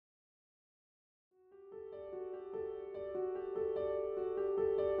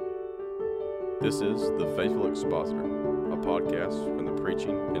This is The Faithful Expositor, a podcast from the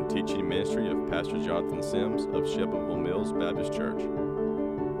preaching and teaching ministry of Pastor Jonathan Sims of Shelbyville Mills Baptist Church.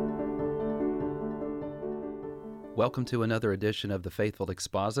 Welcome to another edition of The Faithful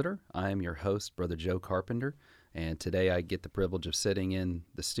Expositor. I am your host, Brother Joe Carpenter, and today I get the privilege of sitting in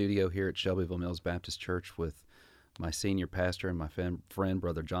the studio here at Shelbyville Mills Baptist Church with my senior pastor and my friend,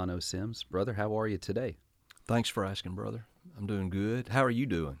 Brother John O. Sims. Brother, how are you today? Thanks for asking, brother. I'm doing good. How are you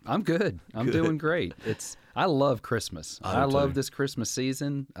doing? I'm good. I'm doing great. I love Christmas. I love this Christmas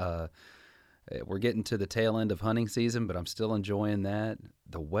season. We're getting to the tail end of hunting season, but I'm still enjoying that.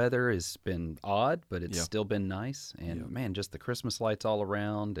 The weather has been odd, but it's still been nice. And man, just the Christmas lights all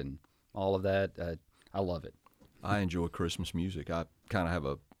around and all of that. I love it. I enjoy Christmas music. I kind of have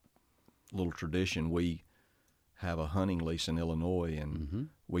a little tradition. We have a hunting lease in Illinois, and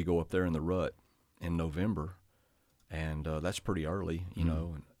we go up there in the rut in November, and that's pretty early, you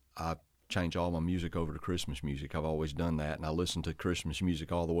know. And I change all my music over to Christmas music. I've always done that, and I listen to Christmas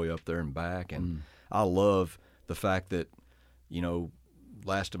music all the way up there and back. And I love the fact that, you know,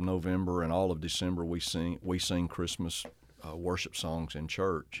 last of November and all of December we sing Christmas worship songs in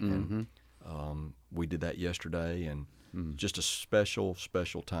church, and we did that yesterday, and just a special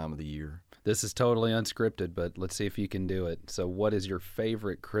time of the year. This is totally unscripted, but let's see if you can do it. So what is your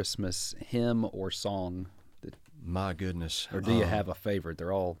favorite Christmas hymn or song? My goodness. Or do you have a favorite?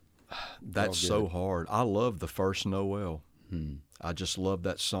 That's so hard. I love the first Noel. I just love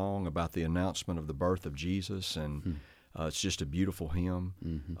that song about the announcement of the birth of Jesus, and it's just a beautiful hymn.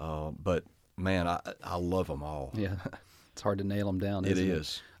 But, man, I love them all. Yeah. It's hard to nail them down, isn't it? It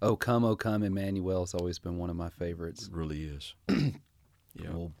is. Oh, Come, Emmanuel has always been one of my favorites. It really is.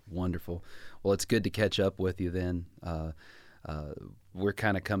 Yeah. Well, wonderful. Well, it's good to catch up with you then. We're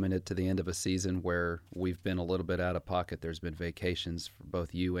kind of coming to the end of a season where we've been a little bit out of pocket. There's been vacations for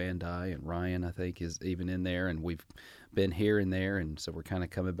both you and I, and Ryan, I think, is even in there, and we've been here and there, and so we're kind of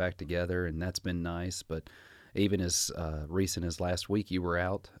coming back together, and that's been nice. But even as recent as last week, you were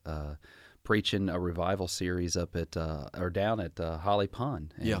out preaching a revival series up at down at Holly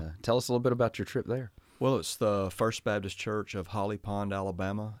Pond. And, tell us a little bit about your trip there. Well, it's the First Baptist Church of Holly Pond,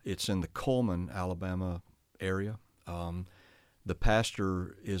 Alabama. It's in the Cullman, Alabama area. The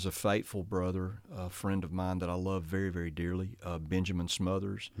pastor is a faithful brother, a friend of mine that I love very, very dearly, Benjamin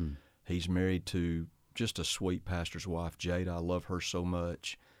Smothers. He's married to just a sweet pastor's wife, Jada. I love her so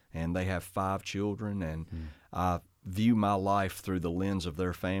much. And they have 5 children, and I view my life through the lens of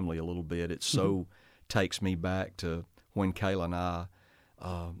their family a little bit. It so takes me back to when Kayla and I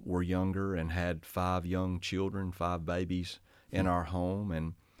were younger and had 5 young children, 5 babies in our home,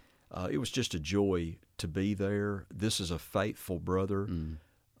 and it was just a joy to be there. This is a faithful brother.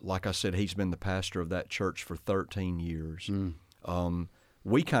 Like I said, he's been the pastor of that church for 13 years.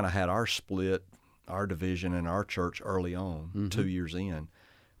 We kind of had our split, our division in our church early on, 2 years in.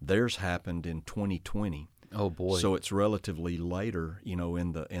 Theirs happened in 2020. Oh boy! So it's relatively later, you know,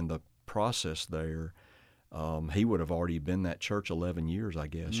 in the process there. He would have already been that church 11 years, I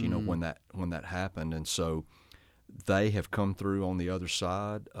guess, you know, when that happened. And so they have come through on the other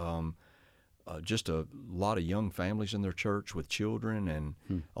side. Just a lot of young families in their church with children,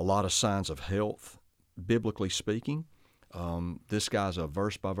 and a lot of signs of health, biblically speaking. This guy's a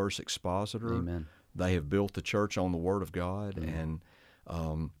verse-by-verse expositor. Amen. They have built the church on the Word of God, and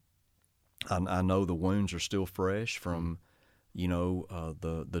I know the wounds are still fresh from, you know,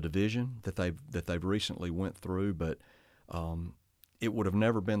 the division that they've recently went through, but it would have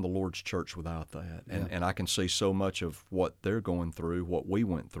never been the Lord's church without that. And I can see so much of what they're going through, what we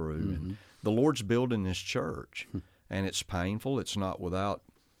went through. And the Lord's building His church, and it's painful. It's not without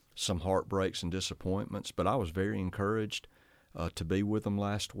some heartbreaks and disappointments, but I was very encouraged to be with them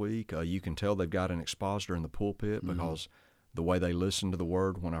last week. You can tell they've got an expositor in the pulpit because the way they listened to the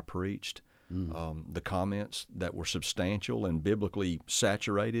Word when I preached, the comments that were substantial and biblically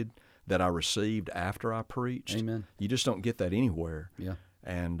saturated that I received after I preached. Amen. You just don't get that anywhere. Yeah.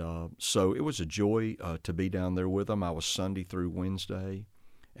 And so it was a joy to be down there with them. I was Sunday through Wednesday,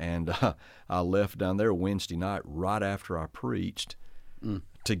 and I left down there Wednesday night right after I preached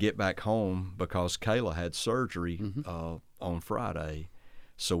to get back home because Kayla had surgery on Friday.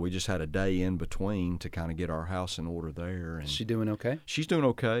 So we just had a day in between to kind of get our house in order there. And is she doing okay? She's doing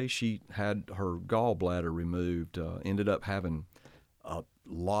okay. She had her gallbladder removed, ended up having a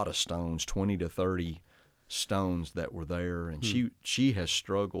lot of stones, 20 to 30 stones that were there. And she has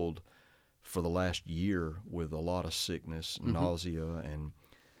struggled for the last year with a lot of sickness, nausea. And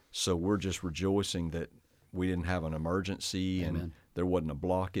so we're just rejoicing that we didn't have an emergency and there wasn't a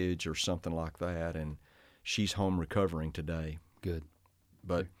blockage or something like that. And she's home recovering today. Good.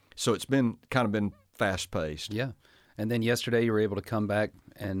 But So it's been fast-paced. Yeah. And then yesterday you were able to come back,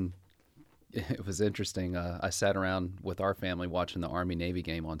 and it was interesting. I sat around with our family watching the Army-Navy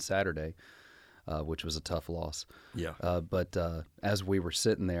game on Saturday, which was a tough loss. Yeah. But as we were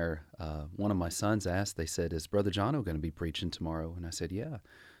sitting there, one of my sons asked, they said, "Is Brother Jono going to be preaching tomorrow?" And I said, "Yeah."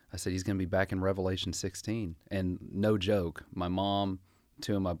 I said, "He's going to be back in Revelation 16. And no joke, my mom,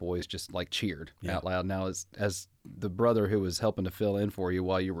 two of my boys just like cheered out loud. Now, as the brother who was helping to fill in for you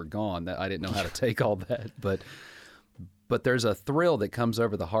while you were gone, that I didn't know how to take all that. But there's a thrill that comes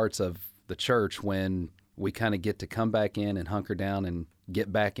over the hearts of the church when we kind of get to come back in and hunker down and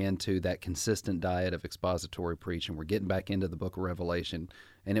get back into that consistent diet of expository preaching. We're getting back into the book of Revelation,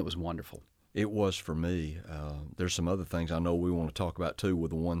 and it was wonderful. It was for me. There's some other things I know we want to talk about, too,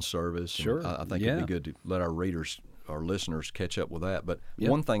 with the one service. Sure. I think it'd be good to let our listeners catch up with that. But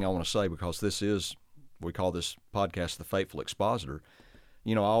one thing I want to say, because we call this podcast The Faithful Expositor,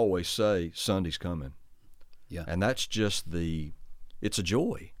 I always say Sunday's coming. Yeah. And that's just it's a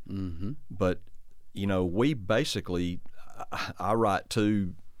joy. Mm-hmm. But, we basically, I write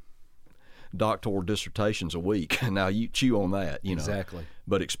 2 doctoral dissertations a week. Now, you chew on that, Exactly.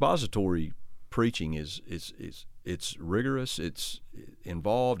 But expository preaching is it's rigorous, it's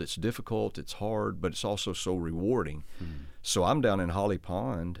involved, it's difficult, it's hard, but it's also so rewarding. So I'm down in Holly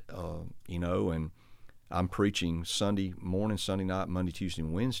Pond, and I'm preaching Sunday morning, Sunday night, Monday, Tuesday,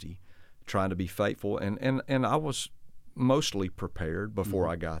 and Wednesday, trying to be faithful. And I was mostly prepared before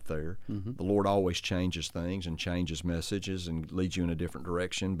I got there. The Lord always changes things and changes messages and leads you in a different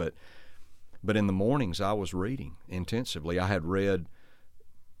direction. But in the mornings, I was reading intensively. I had read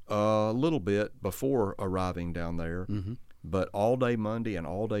a little bit before arriving down there, but all day Monday and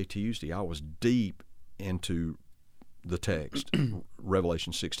all day Tuesday, I was deep into the text,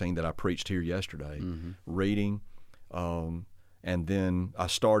 Revelation 16, that I preached here yesterday, reading. And then I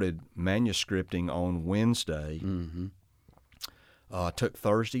started manuscripting on Wednesday. Took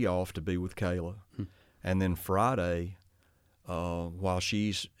Thursday off to be with Kayla. And then Friday, while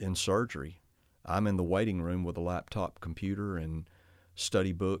she's in surgery, I'm in the waiting room with a laptop computer and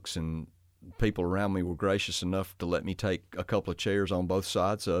study books, and people around me were gracious enough to let me take a couple of chairs on both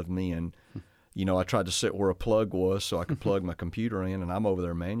sides of me, and I tried to sit where a plug was so I could plug my computer in, and I'm over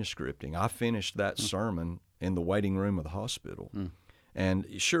there manuscripting. I finished that sermon in the waiting room of the hospital. And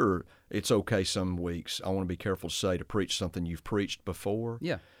sure, it's okay some weeks, I want to be careful to say, to preach something you've preached before.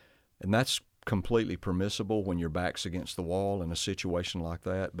 Yeah. And that's completely permissible when your back's against the wall in a situation like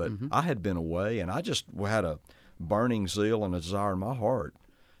that. But I had been away, and I just had a burning zeal and a desire in my heart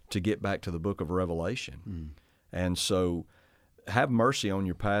to get back to the book of Revelation. And so have mercy on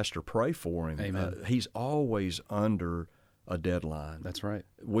your pastor. Pray for him. Amen. He's always under a deadline. That's right.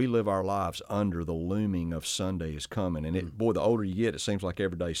 We live our lives under the looming of Sunday is coming. And boy, the older you get, it seems like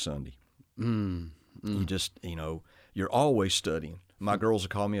every day's Sunday. You just, you're always studying. My girls will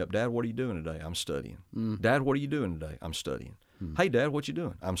call me up, "Dad, what are you doing today?" "I'm studying." "Dad, what are you doing today?" "I'm studying." "Hey, Dad, what you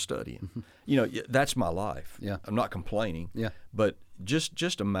doing?" "I'm studying." That's my life. Yeah. I'm not complaining. Yeah. But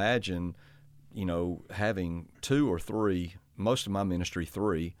just imagine, having 2 or 3, most of my ministry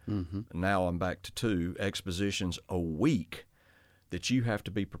 3, now I'm back to 2 expositions a week that you have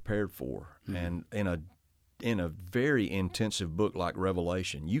to be prepared for. And in a very intensive book like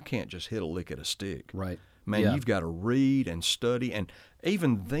Revelation, you can't just hit a lick at a stick. Right. Man, you've got to read and study, and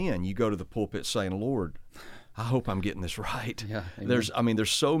even then you go to the pulpit saying, "Lord, I hope I'm getting this right." Yeah,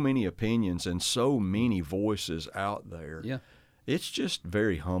 There's so many opinions and so many voices out there. Yeah. It's just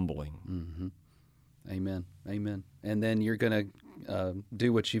very humbling. Amen. And then you're going to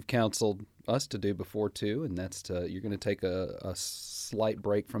do what you've counseled us to do before too, and that's you're going to take a slight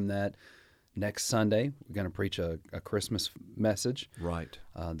break from that. Next Sunday, we're going to preach a Christmas message. Right.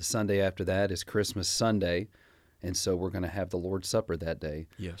 The Sunday after that is Christmas Sunday, and so we're going to have the Lord's Supper that day.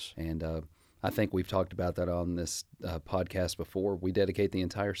 Yes. And I think we've talked about that on this podcast before. We dedicate the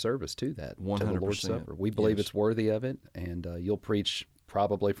entire service to that, 100%. to the Lord's Supper. We believe it's worthy of it, and you'll preach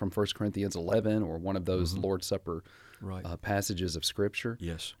probably from 1 Corinthians 11 or one of those Lord's Supper passages of Scripture.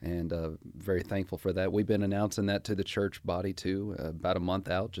 Yes. And very thankful for that. We've been announcing that to the church body, too, about a month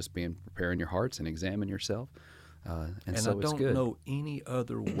out, just preparing your hearts and examine yourself. And so I it's don't good. know any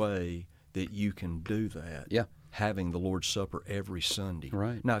other way that you can do that. Yeah. Having the Lord's Supper every Sunday.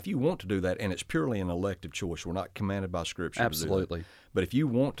 Right. Now, if you want to do that, and it's purely an elective choice, we're not commanded by Scripture Absolutely. to do that. But if you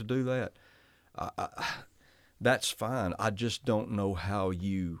want to do that, that's fine. I just don't know how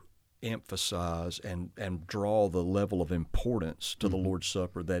you emphasize and draw the level of importance to the Lord's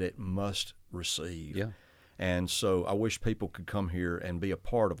Supper that it must receive. Yeah. And so I wish people could come here and be a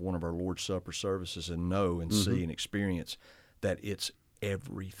part of one of our Lord's Supper services and know and see and experience that it's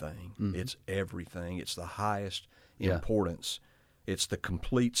everything. Mm-hmm. It's everything. It's the highest Yeah. importance. It's the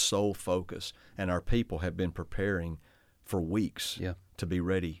complete soul focus. And our people have been preparing for weeks to be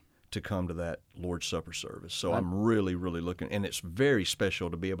ready to come to that Lord's Supper service. So I'm really, really looking, and it's very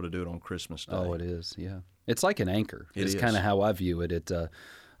special to be able to do it on Christmas Day. Oh, it is, yeah. It's like an anchor. It's is. kind of how I view it.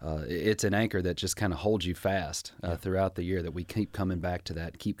 It's an anchor that just kind of holds you fast throughout the year, that we keep coming back to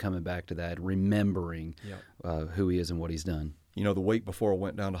that, remembering who He is and what He's done. You know, the week before I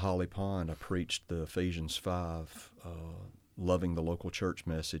went down to Holly Pond, I preached the Ephesians 5, loving the local church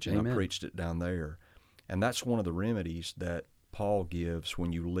message, and Amen. I preached it down there. And that's one of the remedies that Paul gives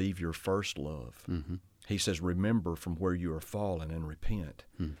when you leave your first love. Mm-hmm. He says, remember from where you are fallen and repent.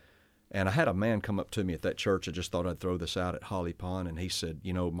 Hmm. And I had a man come up to me at that church. I just thought I'd throw this out at Holly Pond, and he said,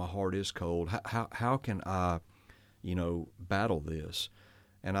 you know, my heart is cold. How can I, battle this?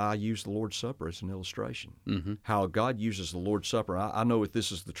 And I use the Lord's Supper as an illustration. Mm-hmm. How God uses the Lord's Supper. I know if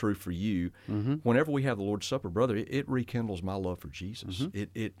this is the truth for you. Mm-hmm. Whenever we have the Lord's Supper, brother, it rekindles my love for Jesus.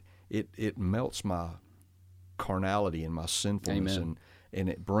 Mm-hmm. It melts my carnality and my sinfulness, Amen. and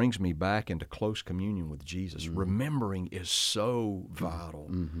it brings me back into close communion with Jesus. Mm-hmm. Remembering is so vital.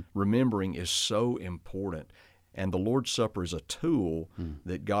 Mm-hmm. Remembering is so important. And the Lord's Supper is a tool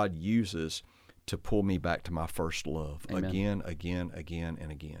that God uses to pull me back to my first love. Amen. Again,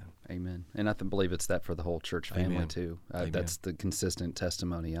 and again. Amen. And I believe it's that for the whole church family, Amen. too. Amen. That's the consistent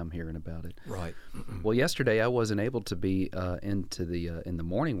testimony I'm hearing about it. Right. Well, yesterday I wasn't able to be in the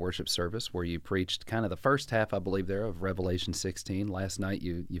morning worship service where you preached kind of the first half, I believe, there of Revelation 16. Last night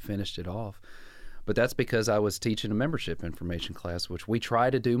you finished it off. But that's because I was teaching a membership information class, which we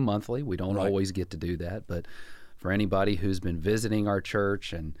try to do monthly. We don't always get to do that. But for anybody who's been visiting our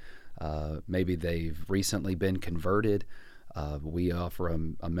church and maybe they've recently been converted, we offer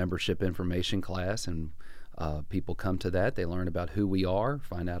a membership information class, and people come to that. They learn about who we are,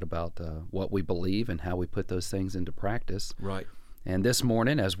 find out about what we believe and how we put those things into practice. Right. And this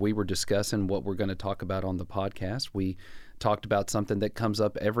morning, as we were discussing what we're going to talk about on the podcast, we talked about something that comes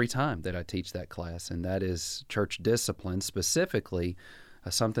up every time that I teach that class, and that is church discipline, specifically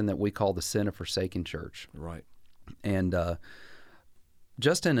something that we call the Sin of Forsaking Church. Right. And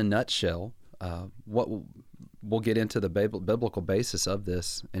just in a nutshell, what we'll get into the biblical basis of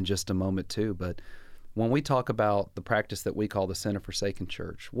this in just a moment too. But when we talk about the practice that we call the Sin of Forsaking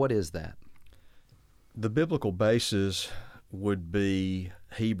Church, what is that? The biblical basis would be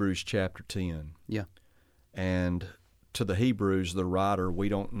Hebrews chapter 10. Yeah. And to the Hebrews, the writer, we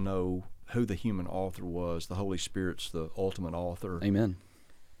don't know who the human author was. The Holy Spirit's the ultimate author. Amen.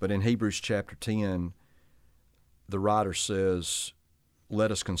 But in Hebrews chapter 10, the writer says, let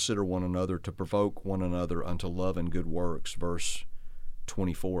us consider one another to provoke one another unto love and good works, verse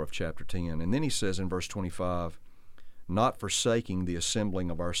 24 of chapter 10. And then he says in verse 25, not forsaking the assembling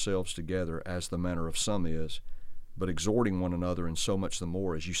of ourselves together as the manner of some is, but exhorting one another, and so much the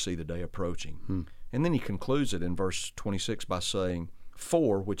more as you see the day approaching. And then he concludes it in verse 26 by saying,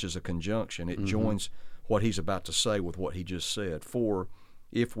 for, which is a conjunction, it joins what he's about to say with what he just said. For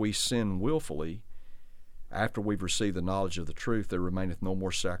if we sin willfully, after we've received the knowledge of the truth, there remaineth no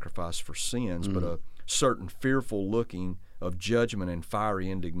more sacrifice for sins, but a certain fearful looking of judgment and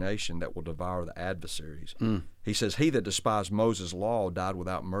fiery indignation that will devour the adversaries. He says, he that despised Moses' law died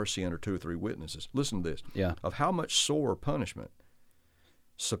without mercy under 2 or 3 witnesses. Listen to this. Yeah. Of how much sore punishment,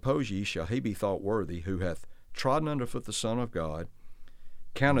 suppose ye, shall he be thought worthy, who hath trodden underfoot the Son of God,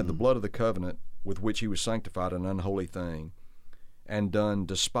 counted the blood of the covenant with which he was sanctified an unholy thing, and done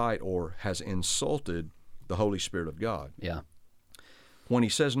despite, or has insulted the Holy Spirit of God. Yeah. When he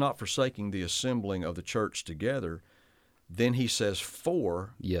says not forsaking the assembling of the church together, then he says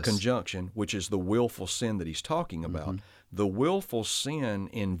for, conjunction, which is the willful sin that he's talking about. The willful sin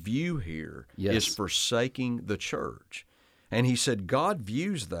in view here is forsaking the church. And he said God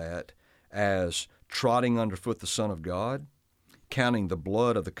views that as trotting underfoot the Son of God, counting the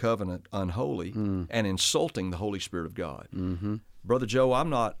blood of the covenant unholy, and insulting the Holy Spirit of God. Brother Joe,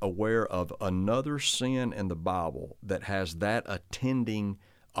 I'm not aware of another sin in the Bible that has that attending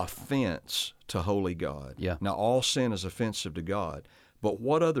offense to holy God. Yeah. Now, all sin is offensive to God, but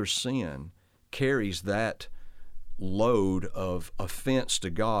what other sin carries that load of offense to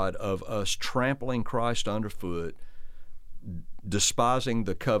God, of us trampling Christ underfoot, despising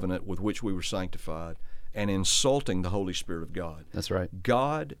the covenant with which we were sanctified, and insulting the Holy Spirit of God? That's right.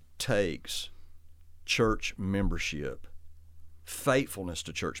 God takes church membership, faithfulness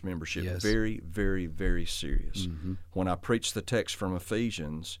to church membership, very, very, very serious. When I preached the text from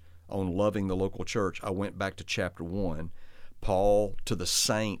Ephesians on loving the local church, I went back to chapter 1. Paul to the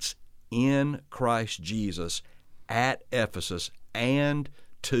saints in Christ Jesus at Ephesus and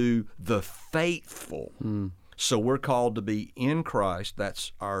to the faithful. So we're called to be in Christ,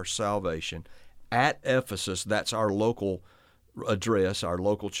 that's our salvation. At Ephesus, that's our local address, our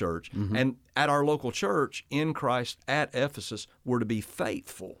local church. And at our local church, in Christ, at Ephesus, we're to be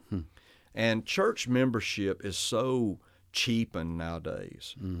faithful. And church membership is so cheapened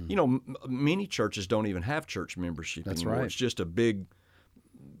nowadays. You know, many churches don't even have church membership anymore. Right. It's just a big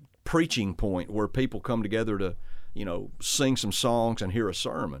preaching point where people come together to, you know, sing some songs and hear a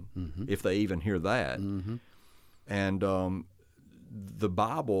sermon, if they even hear that. And the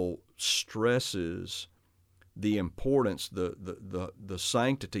Bible stresses the importance, the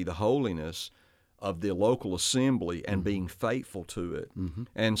sanctity, the holiness of the local assembly and being faithful to it.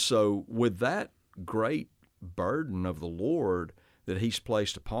 And so with that great burden of the Lord that He's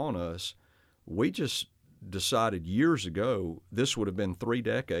placed upon us, we just decided years ago, this would have been 3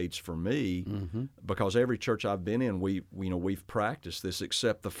 decades for me, because every church I've been in, we've practiced this,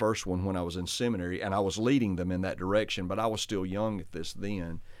 except the first one when I was in seminary, and I was leading them in that direction, but I was still young at this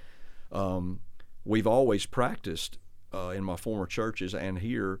then. We've always practiced in my former churches and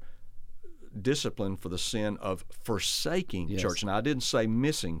here discipline for the sin of forsaking church. Now, I didn't say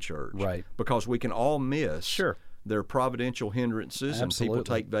missing church, Right. because we can all miss. Sure. There are providential hindrances, Absolutely. and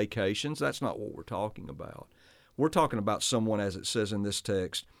people take vacations. That's not what we're talking about. We're talking about someone, as it says in this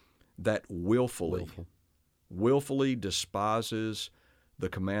text, that willfully despises the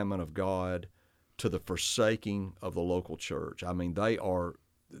commandment of God to the forsaking of the local church. I mean,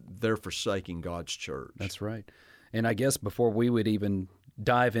 they're forsaking God's church. That's right. And I guess before we would even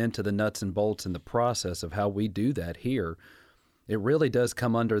dive into the nuts and bolts and the process of how we do that here, it really does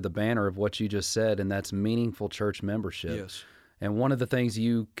come under the banner of what you just said, and that's meaningful church membership. Yes. And one of the things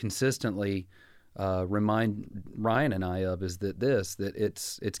you consistently remind Ryan and I of is that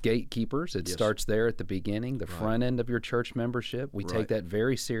it's gatekeepers. It starts there at the beginning, the front end of your church membership. We take that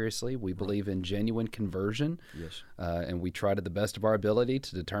very seriously. We believe in genuine conversion. Yes. And we try to the best of our ability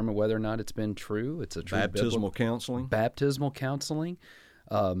to determine whether or not it's been true. It's a true Baptismal counseling. Baptismal counseling.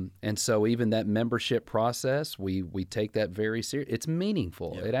 And so even that membership process, we take that very serious. It's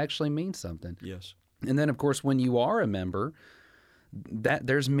meaningful. Yeah. It actually means something. Yes. And then, of course, when you are a member, that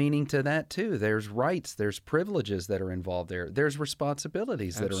there's meaning to that too. There's rights, there's privileges that are involved there. There's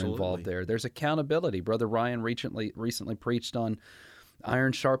responsibilities that are involved there. There's accountability. Brother Ryan recently preached on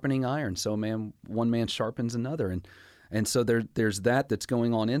iron sharpening iron. So one man sharpens another. And so there's that's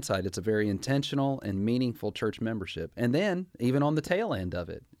going on inside. It's a very intentional and meaningful church membership. And then, even on the tail end of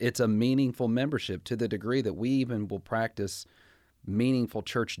it, it's a meaningful membership to the degree that we even will practice meaningful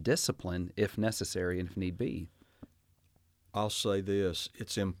church discipline if necessary and if need be. I'll say this,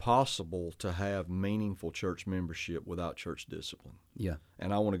 it's impossible to have meaningful church membership without church discipline. Yeah.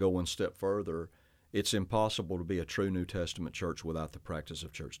 And I want to go one step further. It's impossible to be a true New Testament church without the practice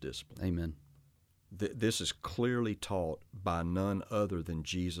of church discipline. Amen. This is clearly taught by none other than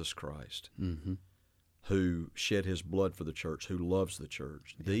Jesus Christ, who shed His blood for the church, who loves the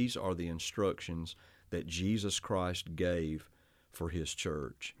church. Yeah. These are the instructions that Jesus Christ gave for His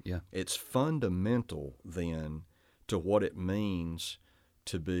church. Yeah. It's fundamental, then, to what it means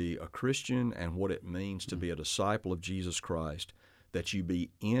to be a Christian and what it means to be a disciple of Jesus Christ, that you be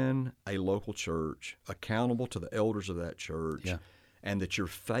in a local church, accountable to the elders of that church, and that you're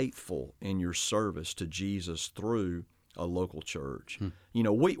faithful in your service to Jesus through a local church. You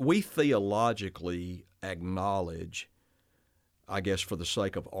know, we theologically acknowledge, I guess for the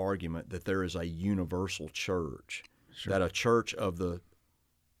sake of argument, that there is a universal church, that a church of the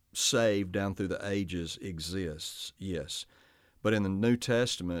saved down through the ages exists, yes. But in the New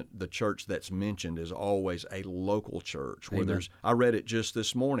Testament, the church that's mentioned is always a local church. Where I read it just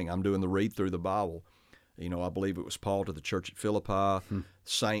this morning. I'm doing the read through the Bible. You know, I believe it was Paul to the church at Philippi,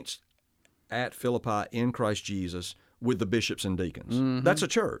 saints at Philippi in Christ Jesus with the bishops and deacons. That's a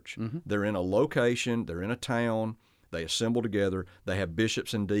church. They're in a location, they're in a town, they assemble together, they have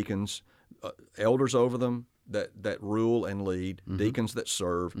bishops and deacons, elders over them that rule and lead, deacons that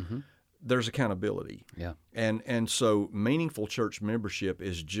serve. There's accountability. Yeah. And so meaningful church membership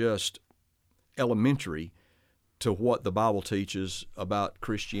is just elementary to what the Bible teaches about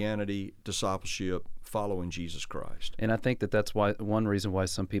Christianity, discipleship, following Jesus Christ. And I think that's why one reason why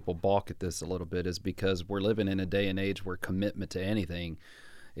some people balk at this a little bit is because we're living in a day and age where commitment to anything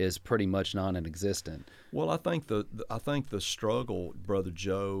is pretty much non-existent. Well, I think the struggle, Brother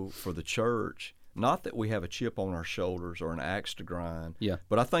Joe, for the church, not that we have a chip on our shoulders or an axe to grind,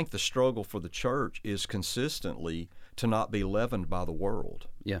 but I think the struggle for the church is consistently to not be leavened by the world.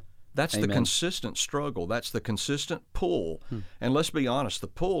 Yeah. That's Amen. The consistent struggle. That's the consistent pull. And let's be honest, the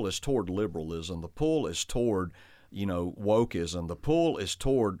pull is toward liberalism. The pull is toward wokeism. The pull is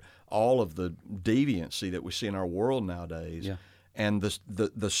toward all of the deviancy that we see in our world nowadays. Yeah. And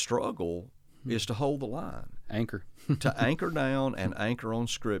the struggle is to hold the line. Anchor. To anchor down and anchor on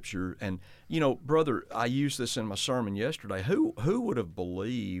Scripture. And, brother, I used this in my sermon yesterday. Who would have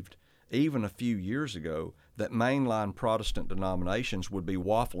believed even a few years ago that mainline Protestant denominations would be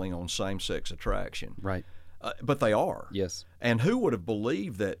waffling on same-sex attraction? Right. But they are. Yes. And who would have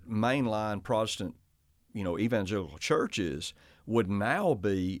believed that mainline Protestant, evangelical churches would now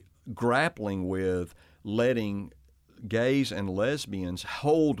be grappling with letting gays and lesbians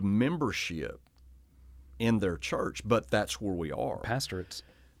hold membership in their church? But that's where we are. Pastorates.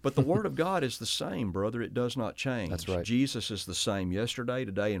 But the Word of God is the same, brother. It does not change. That's right. Jesus is the same yesterday,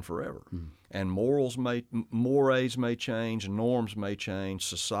 today, and forever. And mores may change, norms may change,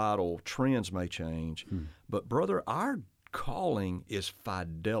 societal trends may change. But, brother, our calling is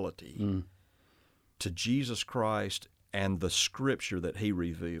fidelity to Jesus Christ and the Scripture that He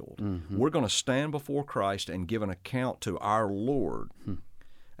revealed. We're going to stand before Christ and give an account to our Lord.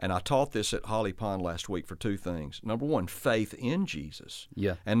 And I taught this at Holly Pond last week for two things. Number one, faith in Jesus.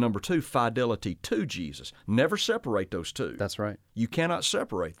 Yeah. And number two, fidelity to Jesus. Never separate those two. That's right. You cannot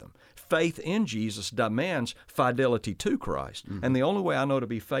separate them. Faith in Jesus demands fidelity to Christ. And the only way I know to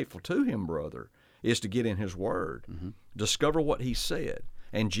be faithful to Him, brother, is to get in His Word, discover what He said.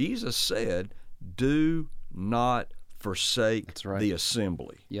 And Jesus said, do not forsake the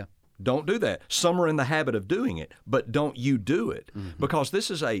assembly. Yeah. Don't do that. Some are in the habit of doing it, but don't you do it. Because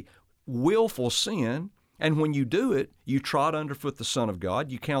this is a willful sin, and when you do it, you trot underfoot the Son of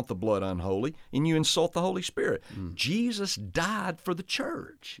God, you count the blood unholy, and you insult the Holy Spirit. Jesus died for the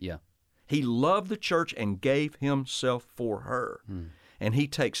church. Yeah. He loved the church and gave Himself for her. And He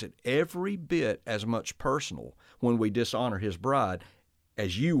takes it every bit as much personal when we dishonor His bride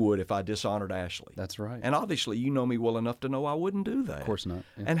as you would if I dishonored Ashley. That's right. And obviously you know me well enough to know I wouldn't do that. Of course not.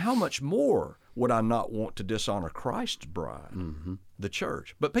 Yeah. And how much more would I not want to dishonor Christ's bride, the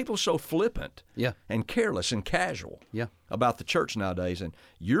church? But people are so flippant and careless and casual about the church nowadays. And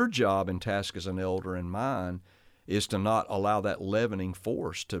your job and task as an elder and mine is to not allow that leavening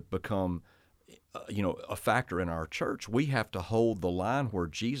force to become a factor in our church. We have to hold the line where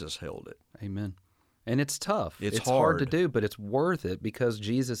Jesus held it. Amen. And it's tough. It's hard to hard. do, but it's worth it because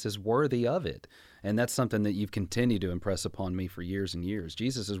Jesus is worthy of it. And that's something that you've continued to impress upon me for years and years.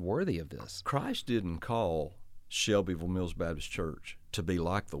 Jesus is worthy of this. Christ didn't call Shelbyville Mills Baptist Church to be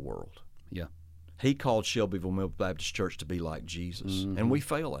like the world. Yeah. He called Shelbyville Mills Baptist Church to be like Jesus, and we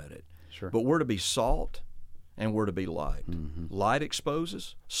fail at it. Sure. But we're to be salt and we're to be light. Light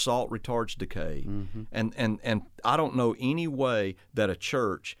exposes, salt retards decay. And I don't know any way that a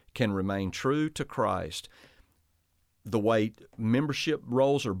church can remain true to Christ the way membership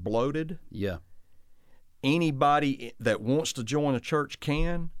rolls are bloated. Yeah. Anybody that wants to join a church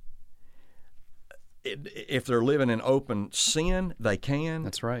can. If they're living in open sin, they can.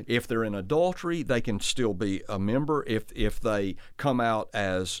 That's right. If they're in adultery, they can still be a member. If they come out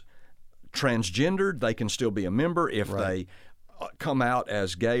as transgendered, they can still be a member. If they come out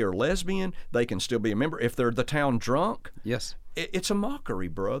as gay or lesbian, they can still be a member. If they're the town drunk, Yes. it's a mockery,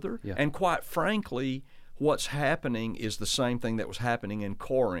 brother. Yeah. And quite frankly, what's happening is the same thing that was happening in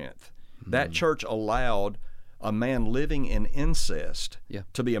Corinth. That church allowed a man living in incest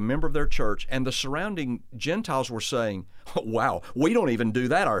to be a member of their church, and the surrounding Gentiles were saying, oh, wow, we don't even do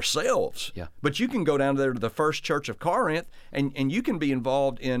that ourselves. Yeah. But you can go down there to the first church of Corinth, and you can be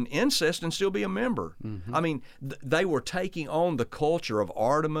involved in incest and still be a member. I mean, they were taking on the culture of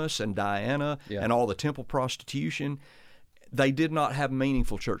Artemis and Diana and all the temple prostitution. They did not have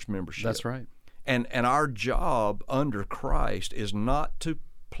meaningful church membership. That's right. And our job under Christ is not to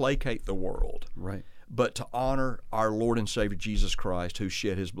placate the world, Right. but to honor our Lord and Savior Jesus Christ, who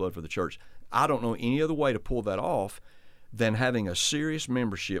shed His blood for the church. I don't know any other way to pull that off than having a serious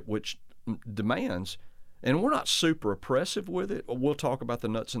membership, which demands, and we're not super oppressive with it. We'll talk about the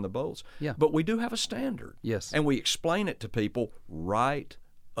nuts and the bolts, but we do have a standard. Yes. And we explain it to people right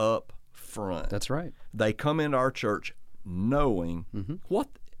up front. That's right. They come into our church knowing what,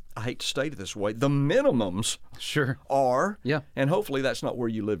 I hate to state it this way, the minimums Sure. are, Yeah. and hopefully that's not where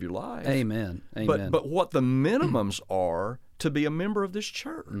you live your life. Amen. Amen. But what the minimums are to be a member of this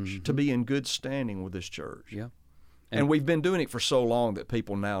church, to be in good standing with this church. Yeah. And we've been doing it for so long that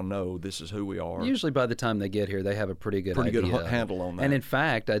people now know this is who we are. Usually by the time they get here, they have a pretty good Pretty idea. good handle on that. And in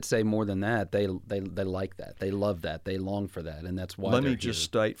fact, I'd say more than that, they like that. They love that. They long for that, and that's why Let they're me just here.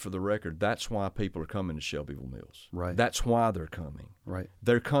 state for the record, that's why people are coming to Shelbyville Mills. Right. That's why they're coming. Right.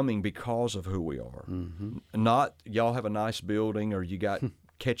 They're coming because of who we are. Not y'all have a nice building or you got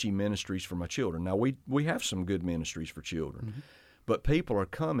catchy ministries for my children. Now, we have some good ministries for children, but people are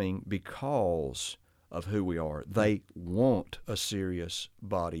coming because of who we are. They want a serious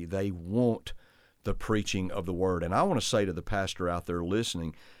body. They want the preaching of the Word. And I want to say to the pastor out there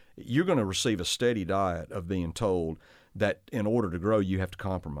listening, you're going to receive a steady diet of being told that in order to grow, you have to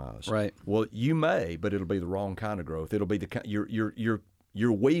compromise. Right. Well, you may, but it'll be the wrong kind of growth. It'll be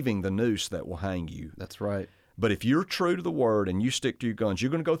you're weaving the noose that will hang you. That's right. But if you're true to the Word and you stick to your guns,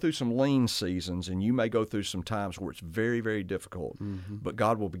 you're going to go through some lean seasons, and you may go through some times where it's very, very difficult. But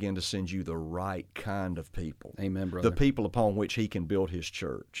God will begin to send you the right kind of people. Amen, brother. The people upon which He can build His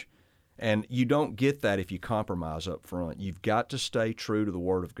church. And you don't get that if you compromise up front. You've got to stay true to the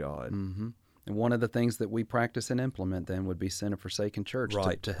Word of God. And one of the things that we practice and implement then would be Sin of Forsaking Church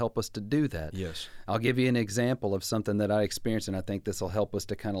to help us to do that. Yes. I'll give you an example of something that I experienced, and I think this will help us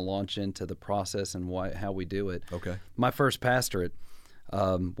to kind of launch into the process and how we do it. Okay. My first pastorate,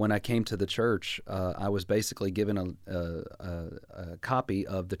 when I came to the church, I was basically given a copy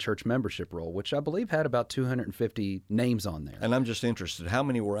of the church membership roll, which I believe had about 250 names on there. And I'm just interested, how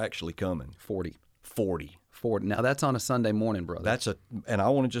many were actually coming? 40. 40. Now, that's on a Sunday morning, brother. And I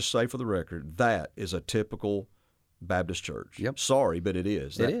want to just say for the record, that is a typical Baptist church. Yep. Sorry, but it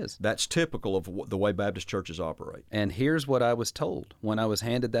is. It is. That's typical of the way Baptist churches operate. And here's what I was told when I was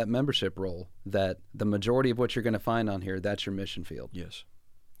handed that membership roll, that the majority of what you're going to find on here, that's your mission field. Yes.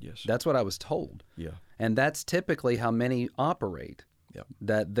 Yes. That's what I was told. Yeah. And that's typically how many operate. Yep.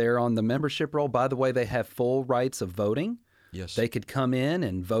 That they're on the membership roll. By the way, they have full rights of voting. Yes. They could come in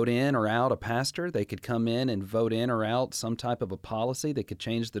and vote in or out a pastor. They could come in and vote in or out some type of a policy that could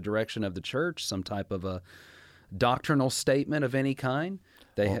change the direction of the church, some type of a doctrinal statement of any kind.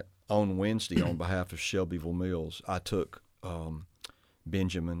 On Wednesday, on behalf of Shelbyville Mills, I took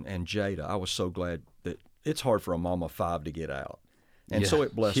Benjamin and Jada. I was so glad that it's hard for a mama of 5 to get out. And so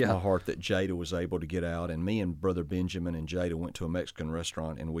it blessed my heart that Jada was able to get out, and me and Brother Benjamin and Jada went to a Mexican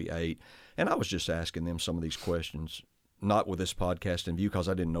restaurant and we ate. And I was just asking them some of these questions. Not with this podcast in view, because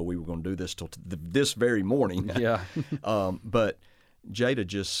I didn't know we were going to do this till this very morning. Yeah. But Jada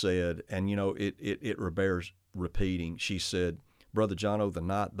just said, and it bears repeating. She said, Brother Jono, the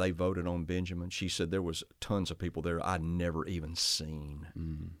night they voted on Benjamin, she said there was tons of people there I'd never even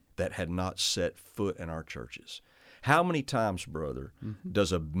seen that had not set foot in our churches. How many times, brother,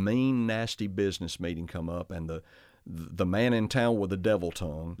 does a mean, nasty business meeting come up and the man in town with the devil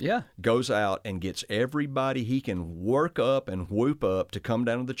tongue goes out and gets everybody he can work up and whoop up to come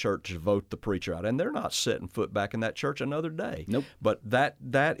down to the church to vote the preacher out, and they're not setting foot back in that church another day. Nope. But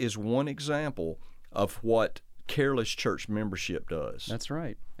that is one example of what careless church membership does. That's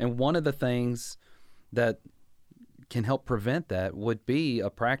right. And one of the things that can help prevent that would be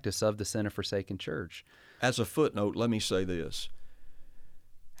a practice of the Sin of Forsaking Church. As a footnote, let me say this.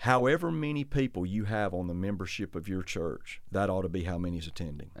 However many people you have on the membership of your church, that ought to be how many's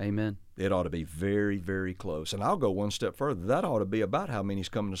attending. Amen. It ought to be very, very close. And I'll go one step further. That ought to be about how many's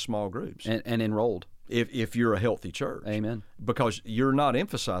coming to small groups. And enrolled. If you're a healthy church. Amen. Because you're not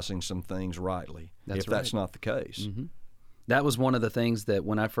emphasizing some things rightly that's not the case. Mm-hmm. That was one of the things that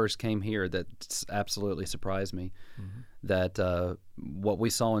when I first came here that absolutely surprised me, that what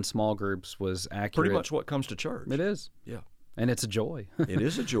we saw in small groups was accurate. Pretty much what comes to church. It is. Yeah. And it's a joy. It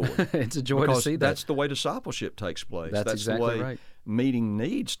is a joy. It's a joy to see that. That's the way discipleship takes place. That's exactly the way right. Meeting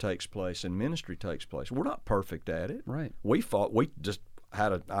needs takes place and ministry takes place. We're not perfect at it. Right. We just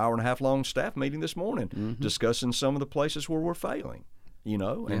had an hour and a half long staff meeting this morning discussing some of the places where we're failing,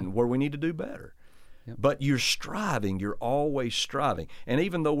 and where we need to do better. Yep. But you're striving. You're always striving. And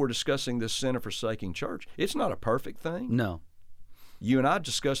even though we're discussing this Sin of Forsaking Church, it's not a perfect thing. No. You and I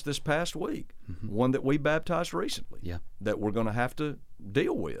discussed this past week, one that we baptized recently, that we're going to have to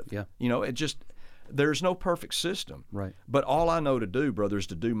deal with. Yeah. There's no perfect system. Right. But all I know to do, brother, is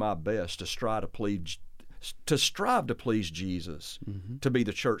to do my best to strive to please Jesus, to be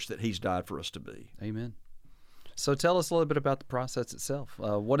the church that He's died for us to be. Amen. So tell us a little bit about the process itself.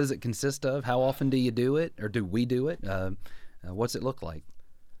 What does it consist of? How often do you do it, or do we do it? What's it look like?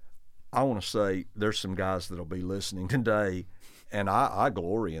 I want to say there's some guys that'll be listening today, and I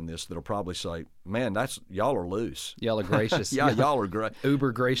glory in this, that'll probably say, man, y'all are loose. Y'all are gracious. Y'all are great.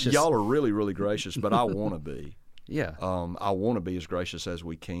 Uber gracious. Y'all are really, really gracious, but I want to be. Yeah. I want to be as gracious as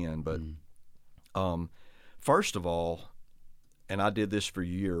we can. But first of all, and I did this for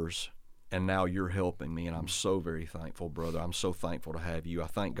years, and now you're helping me, and I'm so very thankful, brother. I'm so thankful to have you. I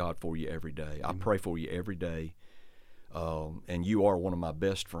thank God for you every day. I pray for you every day, and you are one of my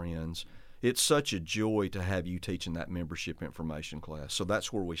best friends. It's such a joy to have you teaching that membership information class. So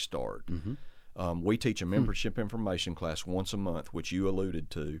that's where we start. We teach a membership information class once a month, which you alluded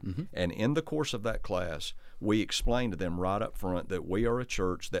to. And in the course of that class, we explain to them right up front that we are a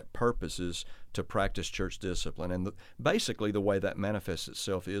church that purposes to practice church discipline. And basically the way that manifests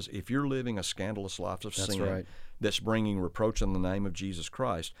itself is if you're living a scandalous life of sin that's bringing reproach in the name of Jesus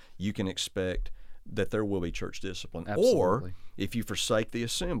Christ, you can expect that there will be church discipline. Absolutely. Or if you forsake the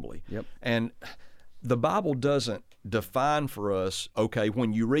assembly. Yep. And the Bible doesn't define for us, okay,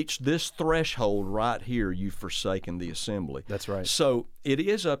 when you reach this threshold right here, you've forsaken the assembly. That's right. So it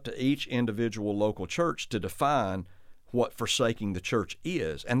is up to each individual local church to define what forsaking the church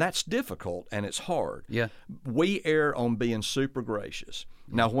is. And that's difficult and it's hard. Yeah. We err on being super gracious.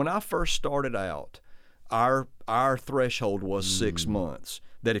 Now, when I first started out, our threshold was 6 months.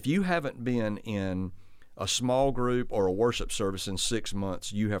 That if you haven't been in a small group or a worship service in 6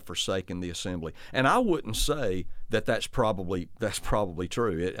 months, you have forsaken the assembly. And I wouldn't say that that's probably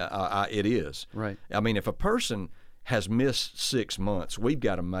true. It is. Right. I mean, if a person has missed 6 months, we've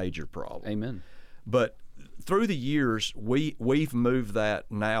got a major problem. Amen. But through the years, we've moved that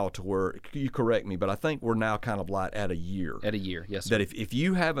now to where, you correct me, but I think we're now kind of like at a year. At a year, yes, sir. That if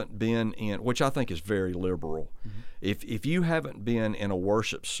you haven't been in, which I think is very liberal, if you haven't been in a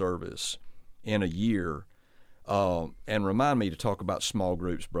worship service in a year, and remind me to talk about small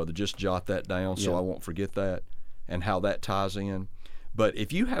groups, brother. Just jot that down so I won't forget that and how that ties in. But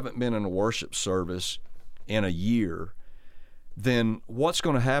if you haven't been in a worship service in a year, then what's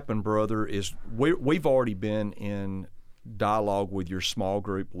going to happen, brother, is we've already been in dialogue with your small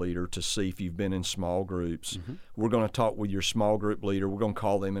group leader to see if you've been in small groups. We're going to talk with your small group leader. We're going to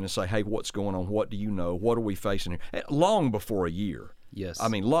call them in and say, hey, what's going on? What do you know? What are we facing here? Long before a year. Yes. I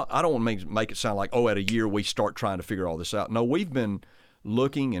mean, I don't want to make it sound like, at a year we start trying to figure all this out. No, we've been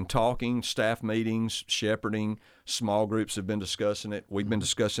looking and talking, staff meetings, shepherding, small groups have been discussing it. We've been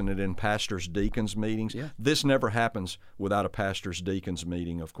discussing it in pastors' deacons meetings. Yeah. This never happens without a pastors' deacons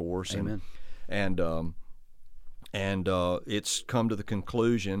meeting, of course. Amen. And it's come to the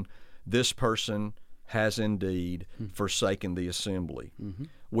conclusion this person has indeed forsaken the assembly.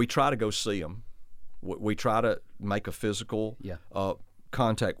 We try to go see them. We try to make a physical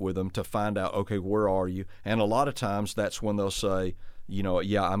contact with them to find out, okay, where are you? And a lot of times that's when they'll say,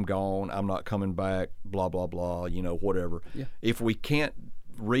 I'm gone, I'm not coming back, blah, blah, blah, whatever. Yeah. If we can't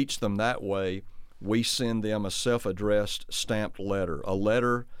reach them that way, we send them a self-addressed stamped letter, a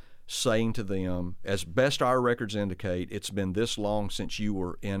letter saying to them, as best our records indicate, it's been this long since you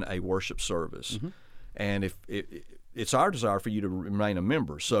were in a worship service. And if it's our desire for you to remain a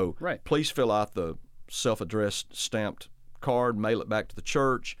member. So please fill out the self-addressed stamped card, mail it back to the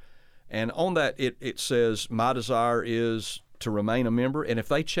church. And on that, it says, my desire is to remain a member. And if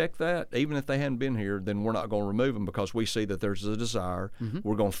they check that, even if they hadn't been here, then we're not going to remove them because we see that there's a desire.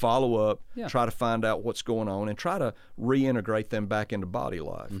 We're going to follow up, try to find out what's going on, and try to reintegrate them back into body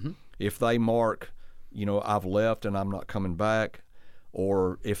life. If they mark, I've left and I'm not coming back,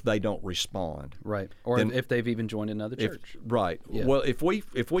 or if they don't respond. Right. Or then, if they've even joined another church. Yeah. Well, if we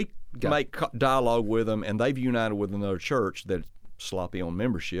make dialogue with them and they've united with another church that's sloppy on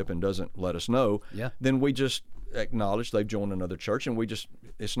membership and doesn't let us know, then we just acknowledge they've joined another church, and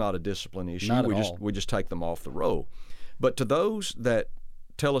it's not a discipline issue. Not at all. We just take them off the roll. But to those that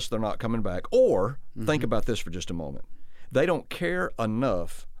tell us they're not coming back, or think about this for just a moment, they don't care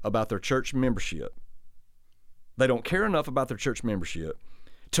enough about their church membership. They don't care enough about their church membership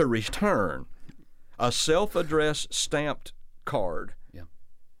to return a self-addressed stamped card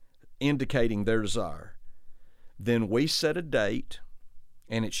indicating their desire. Then we set a date,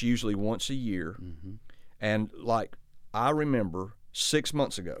 and it's usually once a year. And like I remember 6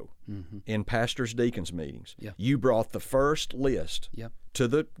 months ago in pastors' deacons meetings, you brought the first list to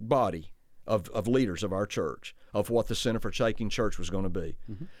the body of leaders of our church of what the Sin of Forsaking Church was going to be.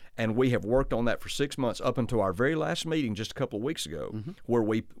 And we have worked on that for 6 months up until our very last meeting just a couple of weeks ago, where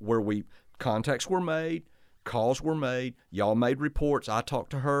we contacts were made, calls were made, y'all made reports. I talked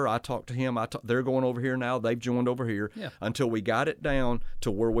to her, I talked to him, they're going over here now, they've joined over here, until we got it down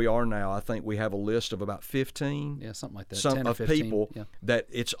to where we are now. I think we have a list of about 15 something like that. 10 or 15, people that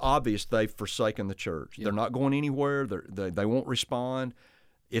it's obvious they've forsaken the church. They're not going anywhere, they won't respond.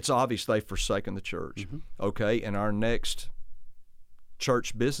 It's obvious they've forsaken the church. Okay, and our next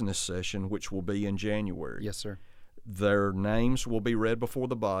church business session, which will be in January. Yes, sir. Their names will be read before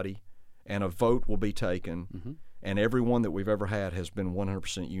the body, and a vote will be taken, and everyone that we've ever had has been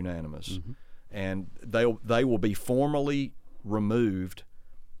 100% unanimous. And they will be formally removed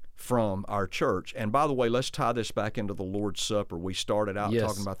from our church. And by the way, let's tie this back into the Lord's Supper. We started out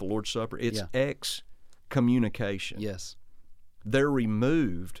talking about the Lord's Supper. It's excommunication. Yes. They're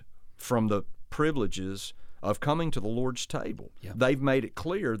removed from the privileges of coming to the Lord's table. Yeah. They've made it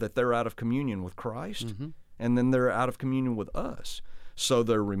clear that they're out of communion with Christ, and then they're out of communion with us. So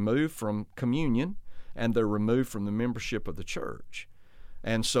they're removed from communion, and they're removed from the membership of the church.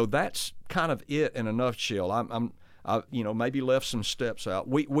 And so that's kind of it in a nutshell. I maybe left some steps out.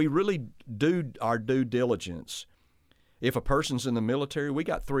 We really do our due diligence. If a person's in the military, we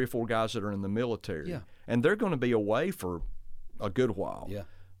got 3 or 4 guys that are in the military, and they're going to be away for a good while. Yeah.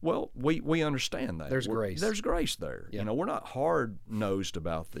 Well, we understand that. There's grace. There's grace there. Yeah. We're not hard-nosed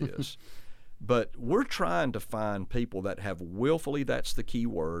about this. But we're trying to find people that have willfully, that's the key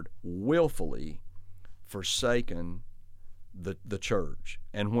word, willfully forsaken the church.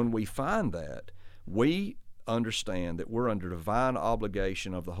 And when we find that, we understand that we're under divine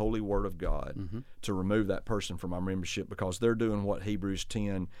obligation of the Holy Word of God to remove that person from our membership, because they're doing what Hebrews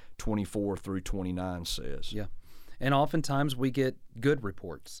 10:24 through 29 says. Yeah. And oftentimes we get good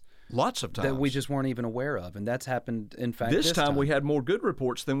reports. Lots of times. That we just weren't even aware of. And that's happened, in fact, this time we had more good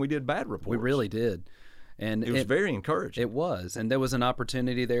reports than we did bad reports. We really did. And it was very encouraging. It was. And there was an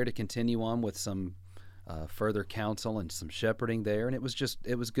opportunity there to continue on with some further counsel and some shepherding there. And it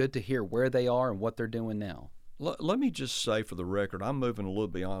was good to hear where they are and what they're doing now. Let me just say for the record, I'm moving a little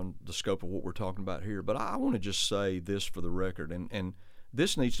beyond the scope of what we're talking about here, but I want to just say this for the record, and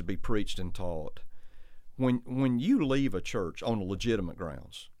this needs to be preached and taught. When you leave a church on legitimate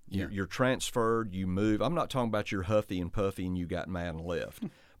grounds, you're transferred, you move. I'm not talking about you're huffy and puffy and you got mad and left.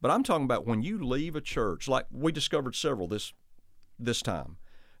 But I'm talking about when you leave a church, like we discovered several this time,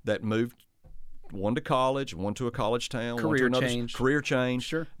 that moved, one to college, one to a college town, one to another career change.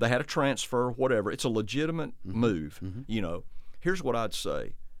 Sure. They had a transfer, whatever. It's a legitimate move. Here's what I'd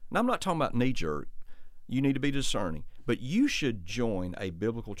say. Now, I'm not talking about knee-jerk. You need to be discerning. But you should join a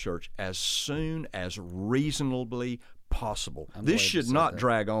biblical church as soon as reasonably possible. This should not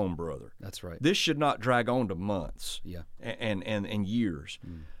drag on, brother. That's right. This should not drag on to months and years.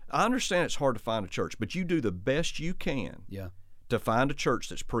 I understand it's hard to find a church, but you do the best you can to find a church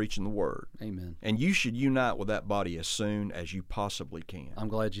that's preaching the Word. Amen. And you should unite with that body as soon as you possibly can. I'm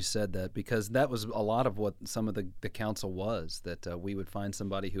glad you said that, because that was a lot of what some of the counsel was, that we would find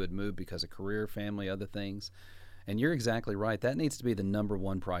somebody who had moved because of career, family, other things. And you're exactly right. That needs to be the number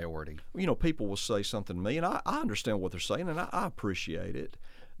one priority. People will say something to me, and I understand what they're saying, and I appreciate it.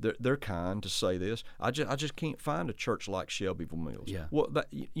 They're kind to say this. I just can't find a church like Shelbyville Mills. Yeah. Well,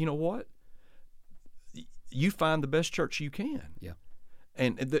 you know what? You find the best church you can. Yeah.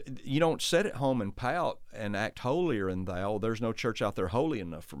 And you don't sit at home and pout and act holier and there's no church out there holy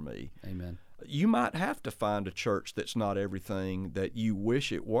enough for me. Amen. You might have to find a church that's not everything that you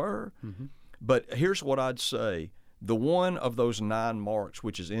wish it were. But here's what I'd say. The one of those 9 marks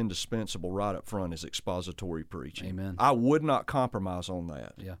which is indispensable right up front is expository preaching. Amen. I would not compromise on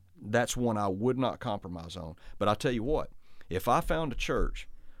that. Yeah. That's one I would not compromise on. But I tell you what, if I found a church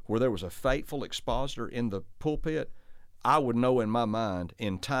where there was a faithful expositor in the pulpit, I would know in my mind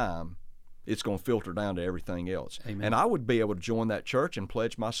in time it's going to filter down to everything else. Amen. And I would be able to join that church and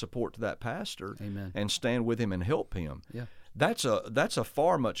pledge my support to that pastor. Amen. And stand with him and help him. Yeah. That's a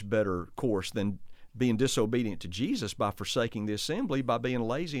far much better course than being disobedient to Jesus by forsaking the assembly, by being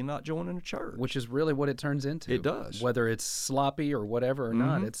lazy and not joining a church. Which is really what it turns into. It does. Whether it's sloppy or whatever or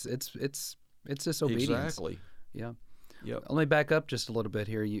not, it's disobedience. Exactly. Yeah. Yep. Let me back up just a little bit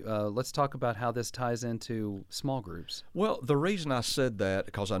here. Let's talk about how this ties into small groups. Well, the reason I said that,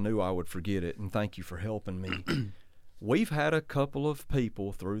 because I knew I would forget it, and thank you for helping me. We've had a couple of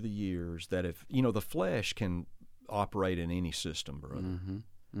people through the years that have, the flesh can operate in any system, brother.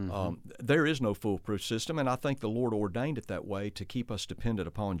 There is no foolproof system, and I think the Lord ordained it that way to keep us dependent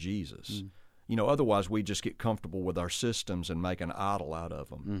upon Jesus. Otherwise we just get comfortable with our systems and make an idol out of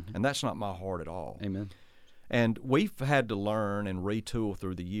them, and that's not my heart at all. Amen. And we've had to learn and retool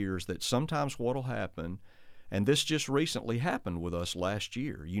through the years that sometimes what will happen, and this just recently happened with us last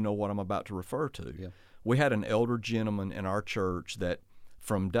year. You know what I'm about to refer to. Yeah. We had an elder gentleman in our church that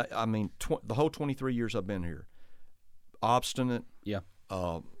the whole 23 years I've been here, obstinate,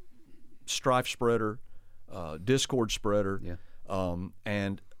 strife spreader, discord spreader,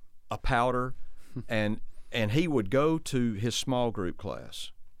 and a powder, and he would go to his small group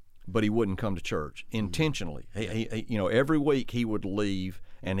class, but he wouldn't come to church intentionally. He every week he would leave,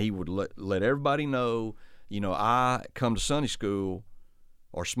 and he would let everybody know, I come to Sunday school,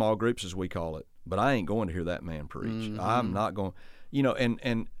 or small groups as we call it, but I ain't going to hear that man preach. I'm not going,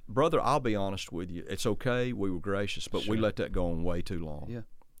 and brother, I'll be honest with you. It's okay. We were gracious, but we let that go on way too long. Yeah.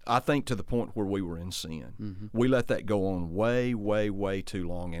 I think to the point where we were in sin. We let that go on way, way, way too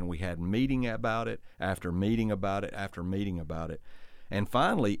long, and we had meeting about it after meeting about it after meeting about it. And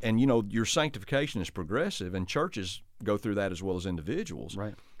finally, and your sanctification is progressive, and churches go through that as well as individuals.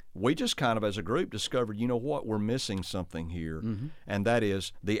 Right. We just kind of, as a group, discovered, what, we're missing something here, and that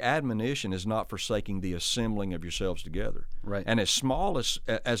is the admonition is not forsaking the assembling of yourselves together. Right. And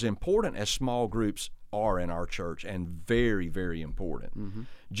as important as small groups are in our church, and very, very important,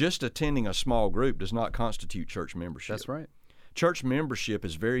 just attending a small group does not constitute church membership. That's right. Church membership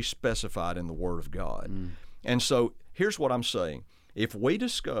is very specified in the Word of God. And so here's what I'm saying. If we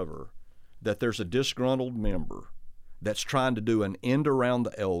discover that there's a disgruntled member that's trying to do an end around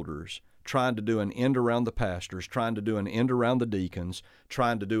the elders, trying to do an end around the pastors, trying to do an end around the deacons,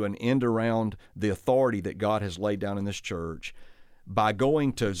 trying to do an end around the authority that God has laid down in this church, by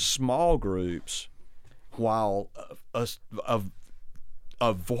going to small groups while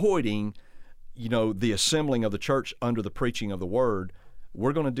avoiding, the assembling of the church under the preaching of the Word,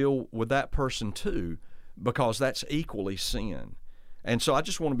 we're going to deal with that person too, because that's equally sin. And so I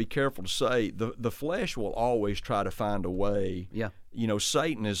just want to be careful to say the flesh will always try to find a way. Yeah.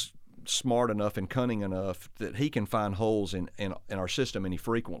 Satan is smart enough and cunning enough that he can find holes in our system, and he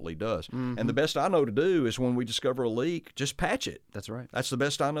frequently does. And the best I know to do is when we discover a leak, just patch it. That's right. That's the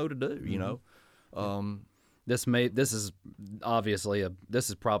best I know to do, This is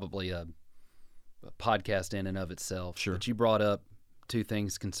probably a podcast in and of itself. Sure. But you brought up two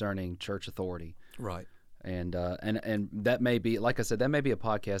things concerning church authority. Right. And that may be, like I said, that may be a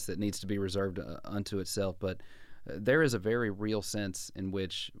podcast that needs to be reserved unto itself. But there is a very real sense in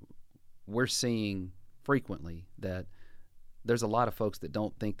which we're seeing frequently that there's a lot of folks that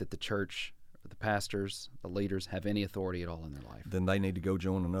don't think that the church, the pastors, the leaders have any authority at all in their life. Then they need to go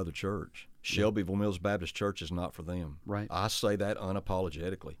join another church. Shelbyville Mills Baptist Church is not for them. Right. I say that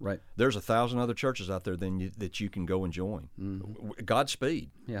unapologetically. Right. There's 1,000 other churches out there that you can go and join. Godspeed.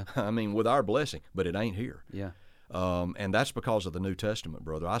 Yeah. I mean, with our blessing, but it ain't here. Yeah. And that's because of the New Testament,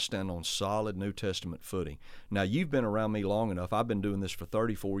 brother. I stand on solid New Testament footing. Now, you've been around me long enough. I've been doing this for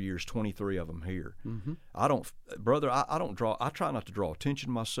 34 years, 23 of them here. I try not to draw attention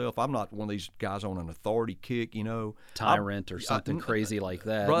to myself. I'm not one of these guys on an authority kick, Tyrant or something crazy like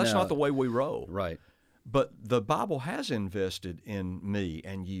that. Bro, that's not the way we roll. Right. But the Bible has invested in me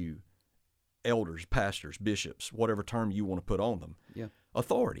and you, elders, pastors, bishops, whatever term you want to put on them,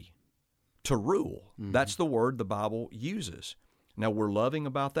 authority. To rule. That's the word the Bible uses. Now, we're loving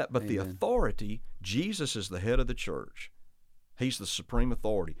about that, but the authority, Jesus is the head of the church. He's the supreme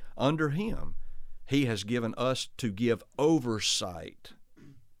authority. Under him, he has given us to give oversight,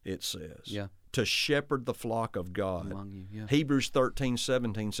 it says, to shepherd the flock of God. Among you, yeah. Hebrews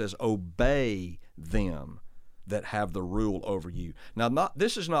 13:17 says, obey them that have the rule over you. Now,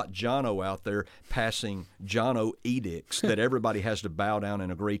 this is not Jono out there passing Jono edicts that everybody has to bow down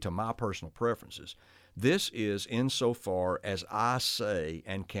and agree to my personal preferences. This is insofar as I say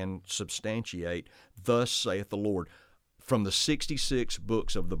and can substantiate, thus saith the Lord, from the 66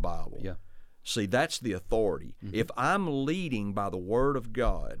 books of the Bible. Yeah. See, that's the authority. If I'm leading by the Word of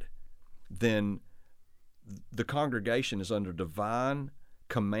God, then the congregation is under divine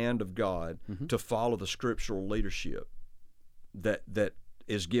command of God to follow the scriptural leadership that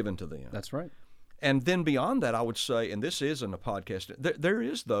is given to them. That's right. And then beyond that, I would say, and this isn't a podcast, there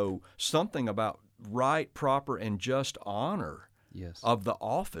is, though, something about right, proper, and just honor of the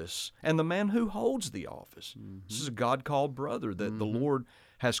office and the man who holds the office. This is a God-called brother that the Lord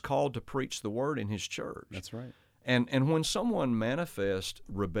has called to preach the word in his church. That's right. And when someone manifests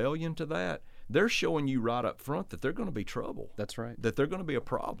rebellion to that, they're showing you right up front that they're going to be trouble. That's right. That they're going to be a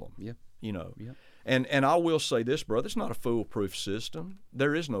problem. Yeah. Yeah. And I will say this, brother, it's not a foolproof system.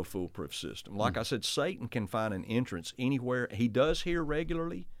 There is no foolproof system. Like I said, Satan can find an entrance anywhere. He does here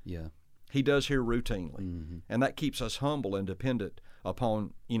regularly. Yeah. He does here routinely. And that keeps us humble and dependent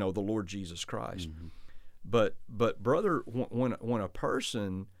upon, the Lord Jesus Christ. But brother, when a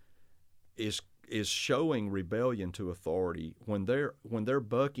person is showing rebellion to authority, when they're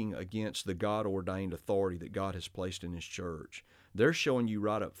bucking against the God-ordained authority that God has placed in his church, they're showing you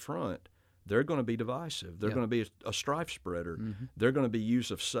right up front they're going to be divisive. They're going to be a strife spreader. They're going to be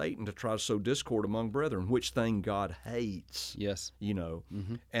used of Satan to try to sow discord among brethren, which thing God hates. Yes.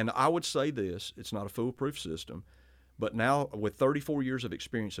 And I would say this, it's not a foolproof system, but now with 34 years of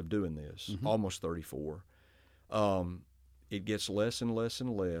experience of doing this, almost 34, it gets less and less and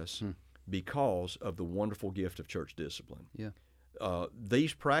less because of the wonderful gift of church discipline. Yeah.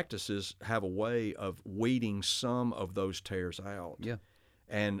 These practices have a way of weeding some of those tares out. Yeah.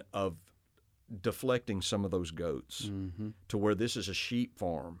 And of deflecting some of those goats to where this is a sheep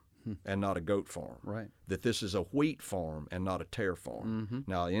farm and not a goat farm. Right. That this is a wheat farm and not a tare farm.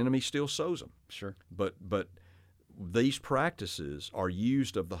 Now, the enemy still sows them. Sure. But these practices are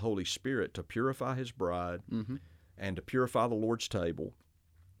used of the Holy Spirit to purify His bride and to purify the Lord's table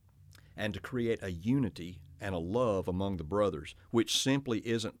and to create a unity and a love among the brothers, which simply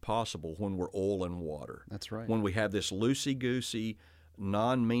isn't possible when we're oil and water. That's right. When we have this loosey-goosey,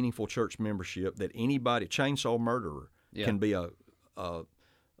 non-meaningful church membership that anybody, chainsaw murderer, can be a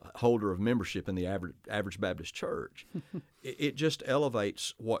holder of membership in the average Baptist church. It just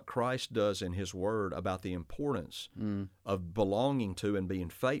elevates what Christ does in His Word about the importance of belonging to and being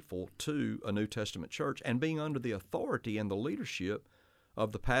faithful to a New Testament church and being under the authority and the leadership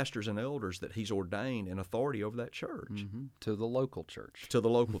of the pastors and elders that He's ordained in authority over that church. To the local church. To the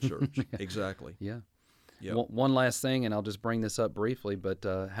local church, exactly. Yeah. Yep. One last thing, and I'll just bring this up briefly, but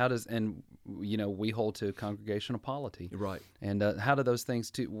how does, and we hold to congregational polity. Right. And how do those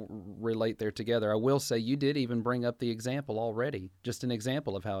things relate there together? I will say you did even bring up the example already, just an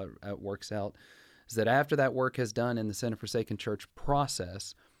example of how it works out, is that after that work is done in the Sin of Forsaking Church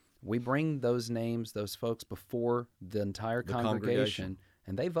process, we bring those names, those folks before the entire congregation,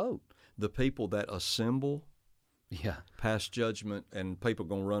 and they vote. The people that assemble Yeah. pass judgment, and people are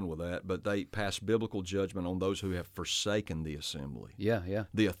going to run with that, but they pass biblical judgment on those who have forsaken the assembly. Yeah, yeah.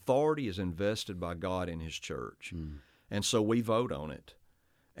 The authority is invested by God in His church. And so we vote on it.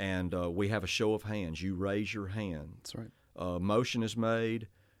 And we have a show of hands. You raise your hand. That's right. Motion is made,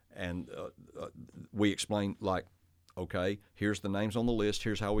 and we explain, like, okay, here's the names on the list,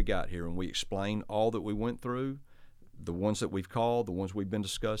 here's how we got here. And we explain all that we went through, the ones that we've called, the ones we've been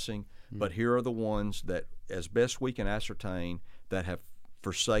discussing, but here are the ones that, as best we can ascertain, that have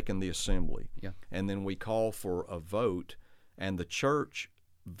forsaken the assembly. Yeah. And then we call for a vote, and the church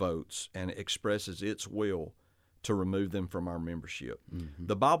votes and expresses its will to remove them from our membership.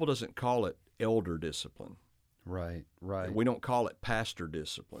 The Bible doesn't call it elder discipline. Right, right. We don't call it pastor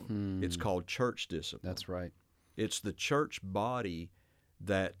discipline. It's called church discipline. That's right. It's the church body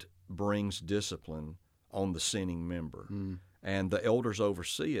that brings discipline on the sinning member. And the elders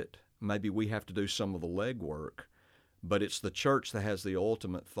oversee it. Maybe we have to do some of the legwork, but it's the church that has the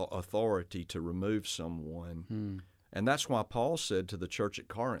ultimate authority to remove someone. And that's why Paul said to the church at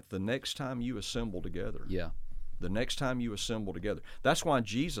Corinth, the next time you assemble together. Yeah. The next time you assemble together. That's why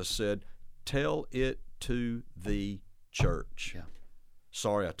Jesus said, tell it to the church. Yeah.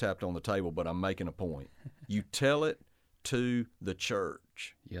 Sorry I tapped on the table, but I'm making a point. You tell it to the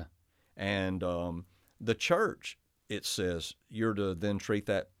church. Yeah. And the church, it says, you're to then treat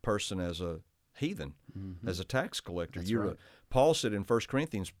that person as a heathen, as a tax collector. That's right. Paul said in 1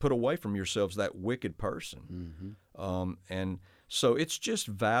 Corinthians, put away from yourselves that wicked person. And so it's just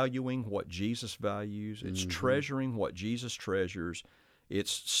valuing what Jesus values. It's treasuring what Jesus treasures.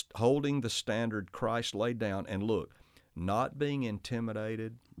 It's holding the standard Christ laid down. And look, not being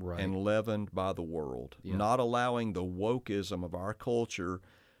intimidated and leavened by the world, not allowing the wokeism of our culture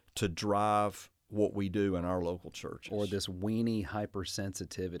to drive what we do in our local churches. Or this weenie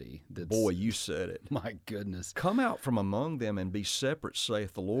hypersensitivity. Boy, you said it. My goodness. Come out from among them and be separate,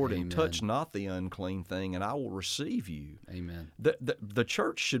 saith the Lord, Amen. and touch not the unclean thing, and I will receive you. Amen. The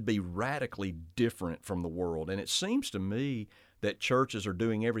church should be radically different from the world, and it seems to me that churches are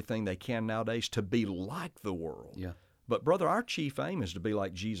doing everything they can nowadays to be like the world. Yeah. But, brother, our chief aim is to be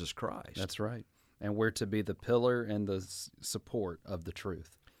like Jesus Christ. That's right. And we're to be the pillar and the support of the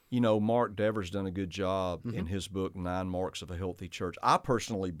truth. You know, Mark Dever's done a good job in his book, 9 Marks of a Healthy Church. I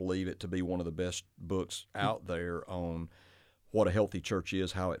personally believe it to be one of the best books out there on what a healthy church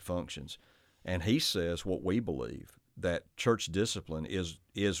is, how it functions. And he says what we believe, that church discipline is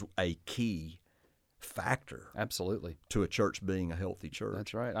a key factor. Absolutely. To a church being a healthy church.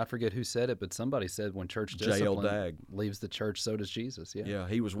 That's right. I forget who said it, but somebody said when church J.L. discipline Dagg leaves the church, so does Jesus. Yeah. Yeah,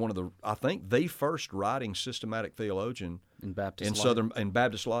 he was one of the, I think, the first writing systematic theologian In Baptist life. in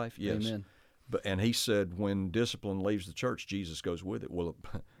Baptist life. Yes. Amen. And he said when discipline leaves the church, Jesus goes with it. Well,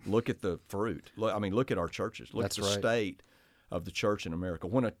 look at the fruit. Look at our churches. Look That's at the right. state of the church in America.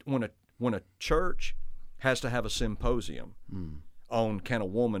 When a church has to have a symposium on can a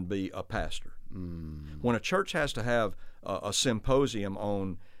woman be a pastor, when a church has to have a symposium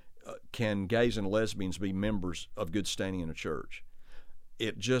on can gays and lesbians be members of good standing in a church,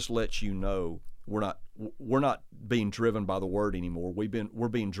 it just lets you know we're not being driven by the word anymore. We're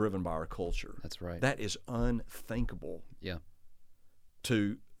being driven by our culture. That's right. That is unthinkable. Yeah.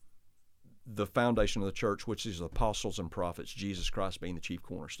 To the foundation of the church, which is the apostles and prophets, Jesus Christ being the chief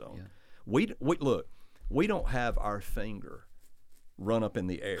cornerstone. Yeah. We don't have our finger run up in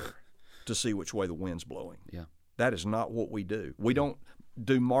the air to see which way the wind's blowing. Yeah. That is not what we do. We don't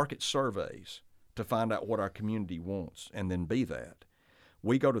do market surveys to find out what our community wants and then be that.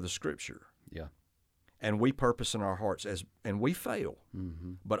 We go to the Scripture. Yeah. And we purpose in our hearts, and we fail,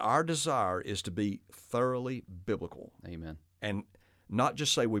 but our desire is to be thoroughly biblical. Amen. And not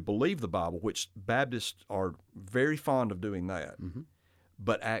just say we believe the Bible, which Baptists are very fond of doing that,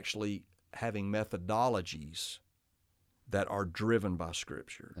 but actually having methodologies that are driven by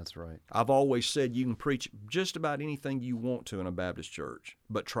Scripture. That's right. I've always said you can preach just about anything you want to in a Baptist church,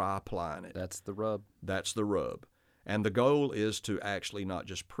 but try applying it. That's the rub. That's the rub. And the goal is to actually not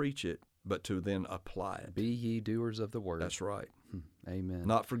just preach it, but to then apply it. Be ye doers of the word. That's right. Amen.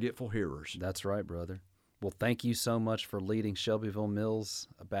 Not forgetful hearers. That's right, brother. Well, thank you so much for leading Shelbyville Mills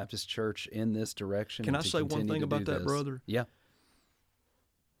Baptist Church in this direction. Can I say one thing about that, brother? Yeah.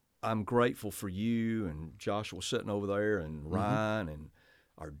 I'm grateful for you and Joshua sitting over there and Ryan and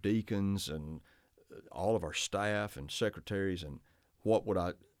our deacons and all of our staff and secretaries and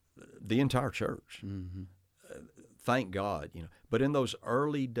the entire church. Thank God, But in those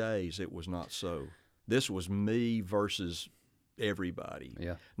early days, it was not so. This was me versus everybody.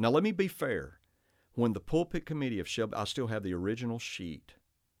 Yeah. Now, let me be fair. When the pulpit committee of Shelby, I still have the original sheet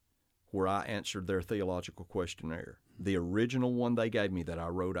where I answered their theological questionnaire. The original one they gave me that I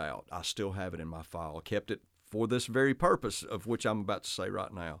wrote out, I still have it in my file. I kept it for this very purpose of which I'm about to say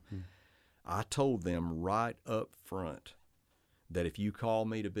right now. I told them right up front that if you call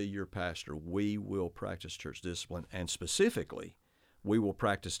me to be your pastor, we will practice church discipline, and specifically, we will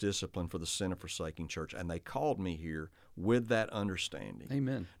practice discipline for the Sin of Forsaking Church. And they called me here with that understanding.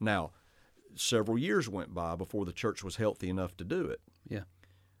 Amen. Now, several years went by before the church was healthy enough to do it. Yeah.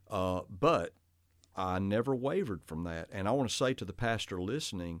 But I never wavered from that. And I want to say to the pastor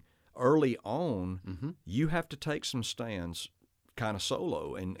listening, early on, you have to take some stands kind of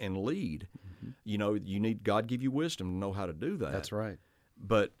solo and lead. You need God give you wisdom to know how to do that. That's right.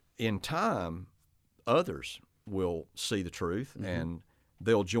 But in time, others will see the truth and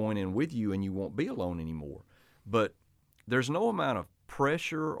they'll join in with you and you won't be alone anymore. But there's no amount of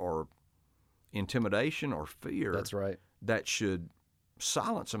pressure or intimidation or fear That's right. that should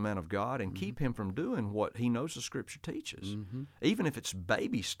silence a man of God and keep him from doing what he knows the Scripture teaches, even if it's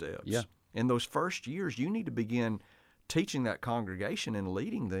baby steps. Yeah. In those first years, you need to begin teaching that congregation and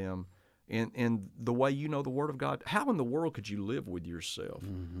leading them in the way you know the Word of God. How in the world could you live with yourself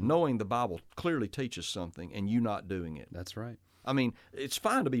knowing the Bible clearly teaches something and you not doing it? That's right. I mean, it's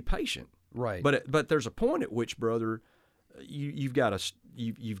fine to be patient, Right. but there's a point at which, brother, you've got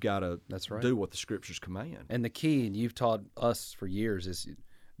to That's right. do what the Scriptures command. And the key, and you've taught us for years, is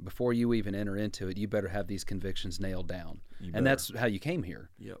before you even enter into it, you better have these convictions nailed down. And that's how you came here.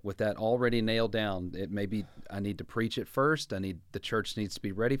 Yep. With that already nailed down, it may be, I need to preach it first. The church needs to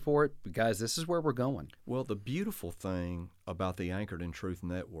be ready for it. But guys, this is where we're going. Well, the beautiful thing about the Anchored in Truth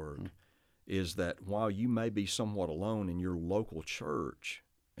Network is that while you may be somewhat alone in your local church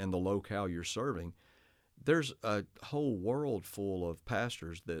and the locale you're serving, there's a whole world full of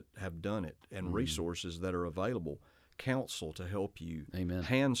pastors that have done it and resources that are available, counsel to help you, Amen.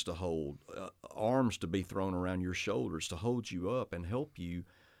 Hands to hold, arms to be thrown around your shoulders to hold you up and help you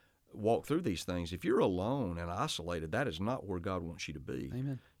walk through these things. If you're alone and isolated, that is not where God wants you to be.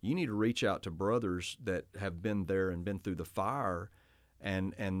 Amen. You need to reach out to brothers that have been there and been through the fire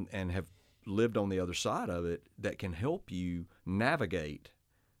and have lived on the other side of it that can help you navigate.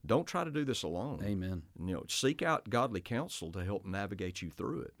 Don't try to do this alone. Amen. Seek out godly counsel to help navigate you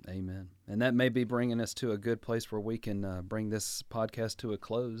through it. Amen. And that may be bringing us to a good place where we can bring this podcast to a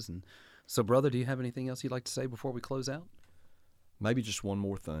close. And so, brother, do you have anything else you'd like to say before we close out? Maybe just one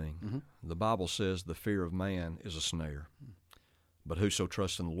more thing. The Bible says the fear of man is a snare, but whoso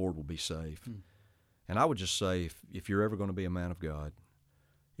trusts in the Lord will be safe. And I would just say, if you're ever going to be a man of God,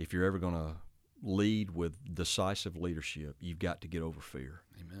 if you're ever going to lead with decisive leadership, you've got to get over fear.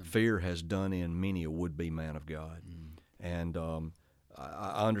 Amen. Fear has done in many a would-be man of God. And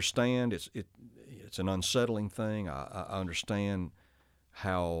I understand it's an unsettling thing. I understand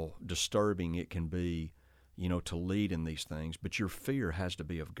how disturbing it can be, to lead in these things, but your fear has to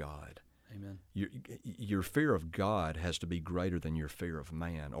be of God. Amen. Your fear of God has to be greater than your fear of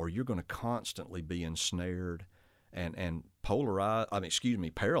man, or you're going to constantly be ensnared and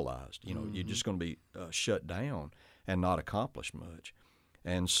paralyzed. You're just going to be shut down and not accomplish much.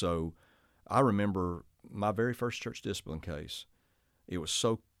 And so I remember my very first church discipline case. It was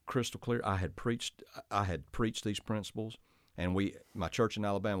so crystal clear. I had preached these principles, and my church in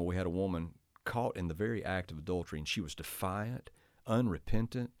Alabama, we had a woman caught in the very act of adultery, and she was defiant,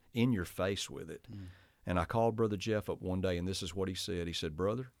 unrepentant, in your face with it. And I called Brother Jeff up one day, and this is what he said. He said,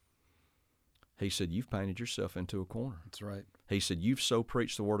 "Brother," he said, "you've painted yourself into a corner." That's right. He said, "You've so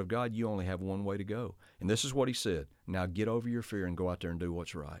preached the Word of God, you only have one way to go." And this is what he said: "Now get over your fear and go out there and do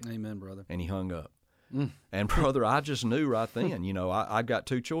what's right." Amen, brother. And he hung up. And brother, I just knew right then, I got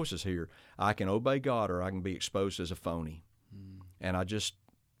two choices here. I can obey God or I can be exposed as a phony. And I just,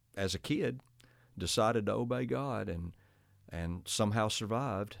 as a kid, decided to obey God and somehow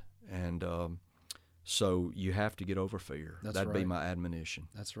survived. And so you have to get over fear. That'd be my admonition.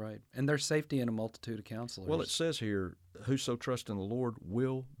 That's right. And there's safety in a multitude of counselors. Well, it says here, whoso trusts in the Lord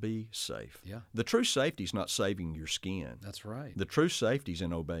will be safe. Yeah. The true safety is not saving your skin. That's right. The true safety is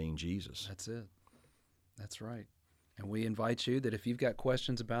in obeying Jesus. That's it. That's right. And we invite you that if you've got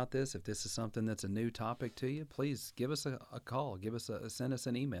questions about this, if this is something that's a new topic to you, please give us a call. Send us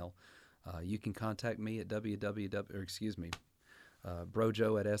an email. You can contact me at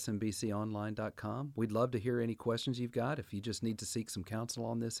brojo@smbconline.com. We'd love to hear any questions you've got. If you just need to seek some counsel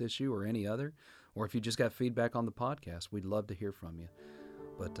on this issue or any other, or if you just got feedback on the podcast, we'd love to hear from you.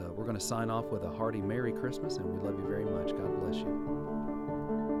 But we're going to sign off with a hearty Merry Christmas, and we love you very much. God bless you.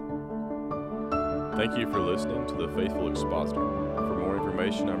 Thank you for listening to The Faithful Expositor. For more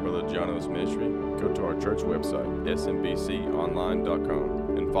information on Brother Jono's ministry, go to our church website,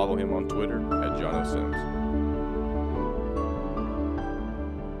 smbconline.com, and follow him on Twitter at Jono Sims.